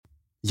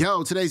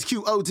Yo, today's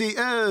QOD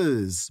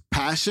is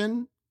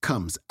Passion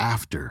Comes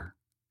After.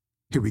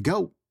 Here we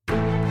go.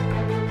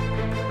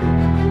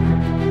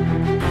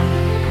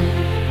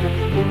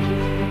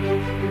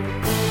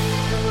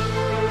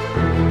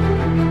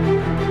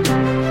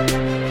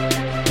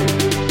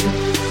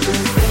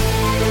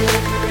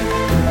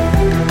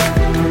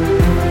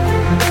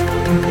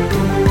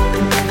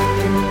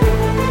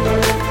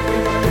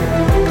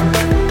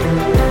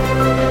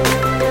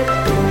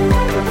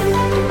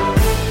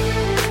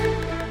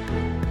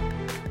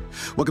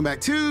 Welcome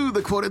back to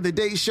the Quote of the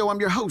Day Show. I'm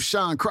your host,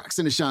 Sean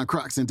Croxton of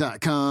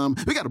SeanCroxton.com.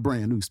 We got a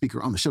brand new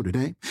speaker on the show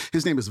today.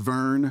 His name is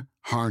Verne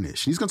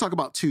Harnish. He's going to talk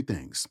about two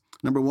things.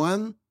 Number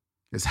one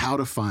is how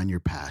to find your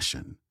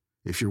passion.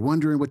 If you're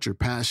wondering what you're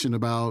passionate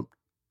about,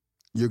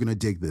 you're going to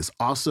dig this.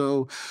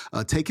 Also,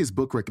 take his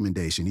book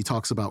recommendation. He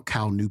talks about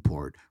Cal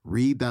Newport.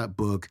 Read that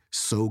book.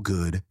 So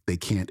good, they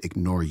can't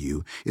ignore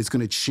you. It's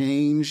going to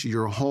change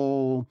your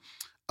whole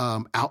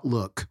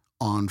outlook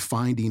on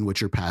finding what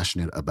you're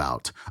passionate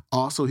about.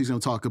 Also, he's going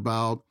to talk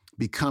about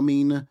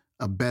becoming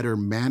a better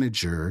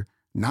manager,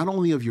 not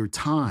only of your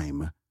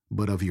time,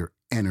 but of your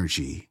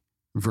energy.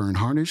 Verne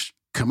Harnish,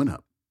 coming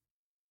up.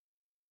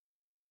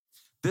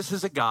 This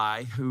is a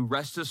guy who,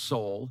 rest his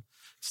soul,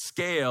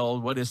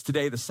 scaled what is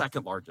today the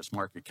second largest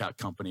market cap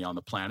company on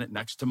the planet,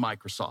 next to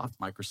Microsoft.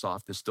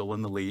 Microsoft is still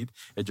in the lead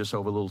at just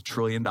over $1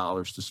 trillion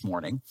this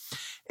morning.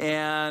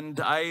 And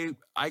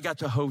I got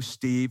to host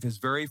Steve, his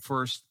very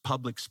first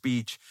public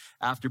speech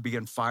after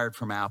being fired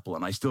from Apple.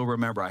 And I still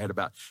remember I had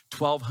about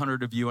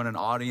 1,200 of you in an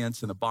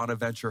audience in the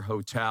Bonaventure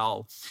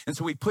Hotel. And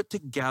so we put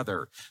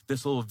together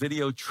this little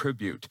video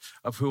tribute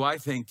of who I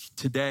think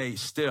today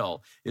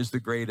still is the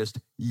greatest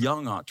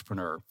young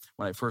entrepreneur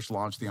when I first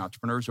launched the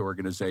Entrepreneurs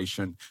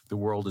Organization the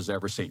world has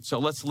ever seen. So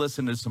let's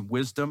listen to some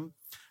wisdom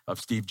of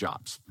Steve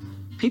Jobs.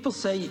 People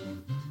say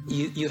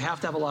you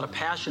have to have a lot of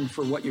passion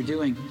for what you're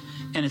doing,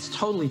 and it's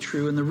totally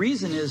true. And the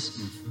reason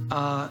is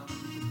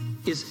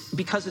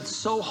because it's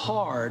so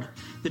hard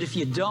that if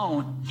you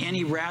don't,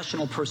 any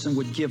rational person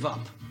would give up.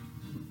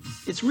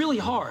 It's really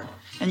hard,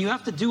 and you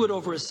have to do it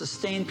over a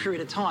sustained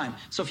period of time.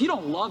 So if you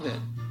don't love it,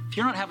 if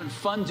you're not having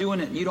fun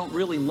doing it and you don't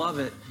really love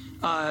it,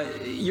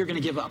 you're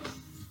going to give up.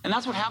 And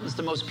that's what happens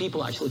to most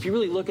people, actually. If you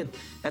really look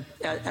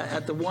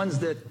at the ones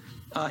that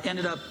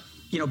ended up,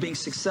 being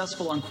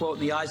successful, unquote,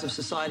 in the eyes of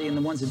society, and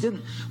the ones that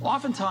didn't,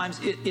 oftentimes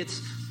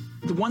it's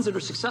the ones that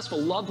are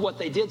successful loved what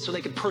they did so they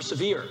could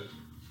persevere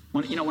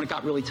when it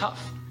got really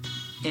tough.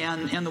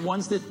 And the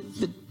ones that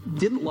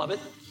didn't love it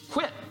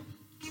quit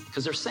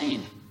because they're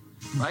sane,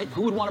 right?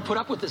 Who would want to put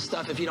up with this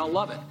stuff if you don't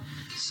love it?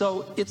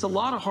 So it's a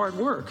lot of hard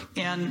work,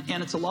 and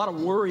it's a lot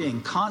of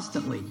worrying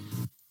constantly.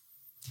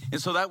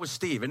 And so that was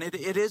Steve. And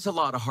it is a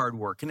lot of hard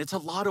work, and it's a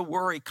lot of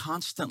worry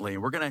constantly.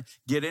 And we're going to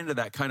get into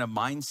that kind of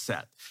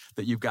mindset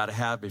that you've got to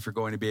have if you're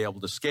going to be able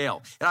to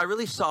scale. And I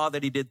really saw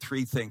that he did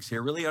three things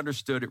here. Really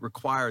understood it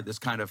required this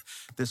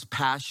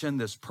passion,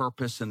 this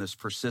purpose, and this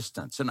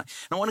persistence. And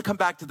I want to come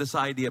back to this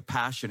idea of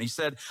passion. He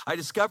said, I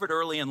discovered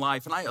early in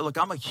life, and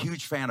I'm a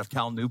huge fan of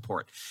Cal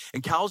Newport.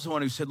 And Cal's the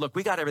one who said, look,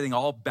 we got everything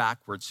all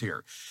backwards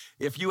here.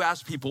 If you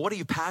ask people, what are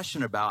you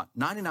passionate about?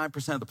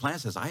 99% of the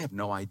planet says, I have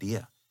no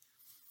idea.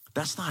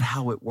 That's not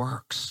how it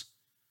works.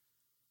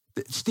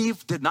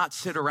 Steve did not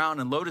sit around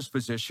in lotus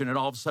position and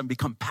all of a sudden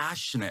become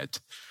passionate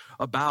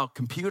about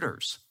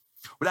computers.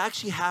 What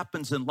actually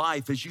happens in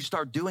life is you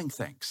start doing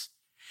things.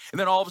 And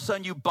then all of a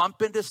sudden you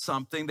bump into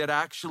something that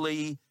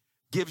actually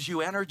gives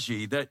you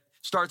energy, that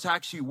starts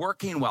actually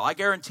working well. I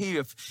guarantee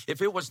you,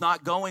 if it was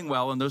not going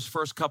well in those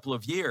first couple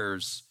of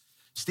years,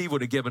 Steve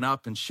would have given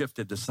up and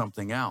shifted to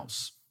something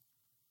else.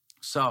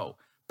 So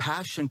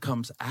passion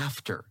comes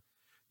after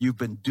you've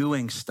been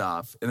doing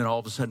stuff, and then all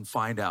of a sudden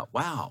find out,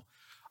 wow,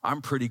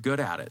 I'm pretty good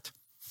at it.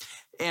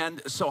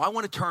 And so I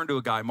want to turn to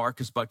a guy,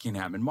 Marcus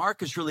Buckingham. And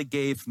Marcus really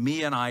gave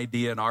me an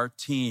idea and our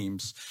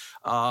teams,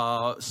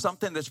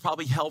 something that's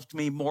probably helped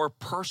me more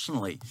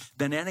personally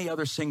than any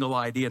other single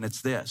idea, and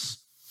it's this.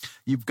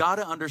 You've got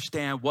to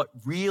understand what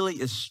really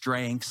is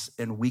strengths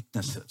and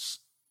weaknesses.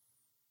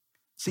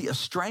 See, a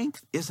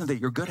strength isn't that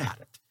you're good at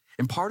it.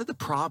 And part of the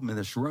problem in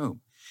this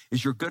room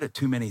is you're good at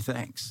too many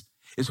things.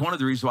 It's one of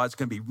the reasons why it's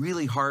going to be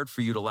really hard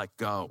for you to let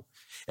go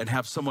and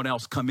have someone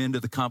else come into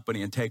the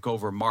company and take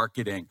over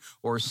marketing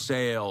or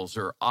sales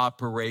or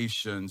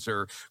operations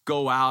or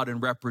go out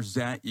and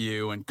represent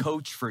you and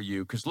coach for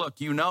you. Because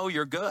look,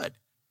 you're good.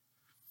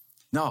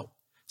 No,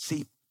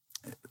 see,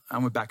 I'm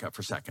going to back up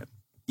for a second.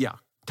 Yeah,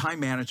 time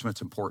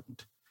management's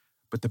important,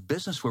 but the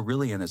business we're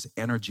really in is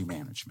energy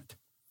management.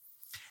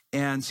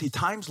 And see,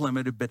 time's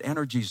limited, but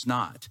energy's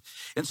not.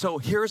 And so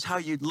here's how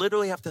you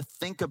literally have to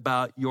think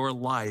about your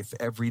life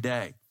every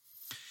day.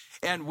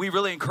 And we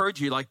really encourage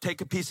you,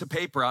 take a piece of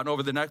paper out, and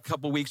over the next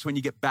couple of weeks when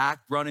you get back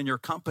running your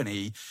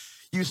company,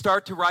 you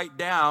start to write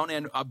down,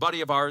 and a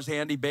buddy of ours,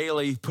 Andy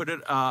Bailey, put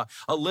a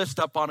list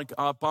up on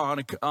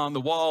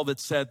the wall that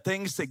said,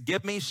 things that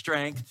give me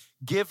strength,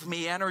 give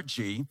me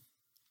energy,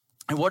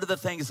 and what are the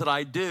things that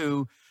I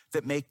do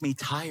that make me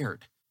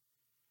tired?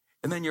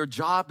 And then your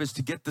job is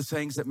to get the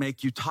things that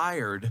make you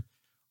tired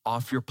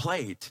off your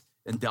plate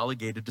and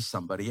delegate it to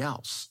somebody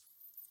else.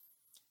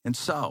 And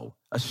so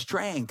a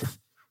strength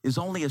is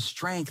only a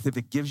strength if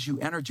it gives you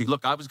energy.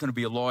 Look, I was going to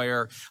be a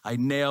lawyer. I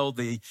nailed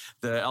the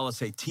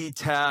LSAT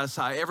test.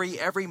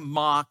 Every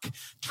mock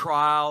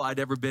trial I'd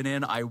ever been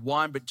in, I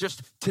won. But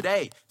just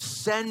today,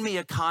 send me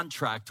a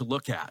contract to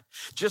look at.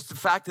 Just the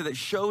fact that it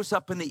shows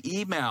up in the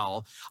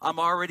email, I'm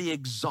already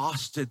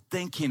exhausted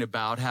thinking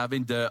about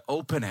having to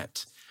open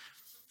it.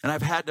 And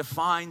I've had to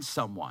find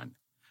someone,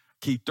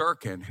 Keith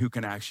Durkin, who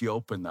can actually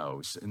open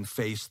those and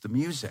face the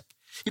music.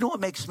 You know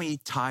what makes me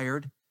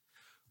tired?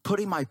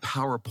 Putting my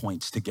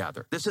PowerPoints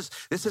together. This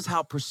is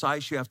how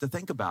precise you have to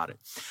think about it.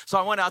 So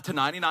I went out to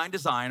 99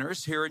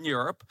 designers here in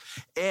Europe,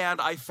 and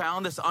I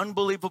found this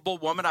unbelievable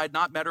woman. I'd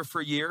not met her for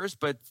years,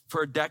 but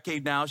for a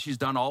decade now, she's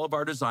done all of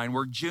our design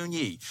work, Jun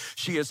Yi.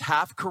 She is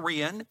half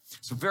Korean,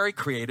 so very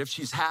creative.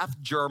 She's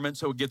half German,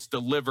 so it gets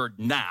delivered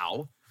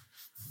now.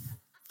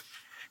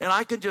 And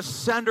I can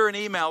just send her an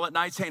email at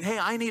night saying, hey,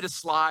 I need a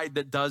slide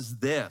that does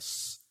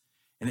this.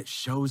 And it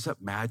shows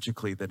up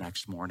magically the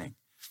next morning.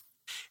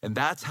 And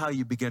that's how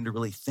you begin to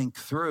really think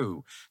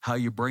through how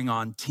you bring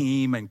on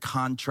team and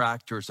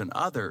contractors and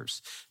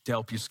others to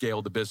help you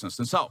scale the business.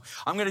 And so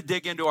I'm going to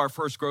dig into our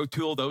first growth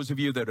tool. Those of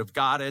you that have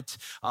got it,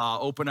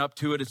 open up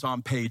to it. It's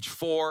on page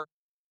 4.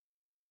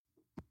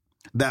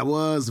 That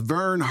was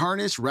Verne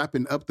Harnish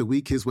wrapping up the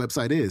week. His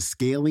website is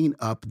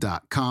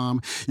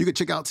scalingup.com. You can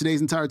check out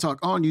today's entire talk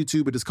on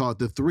YouTube. It is called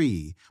The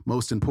 3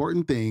 Most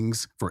Important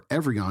Things for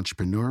Every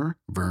Entrepreneur,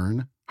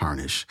 Verne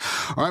Harnish.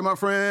 All right, my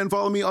friend,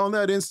 follow me on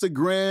that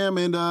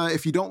Instagram. And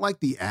if you don't like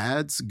the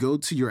ads, go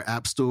to your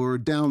app store,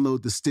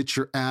 download the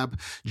Stitcher app,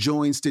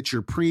 join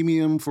Stitcher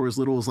Premium for as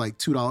little as like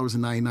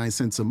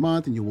 $2.99 a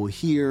month, and you will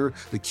hear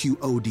the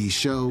QOD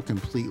show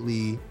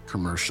completely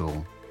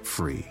commercial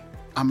free.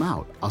 I'm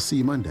out. I'll see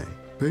you Monday.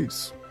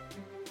 Peace.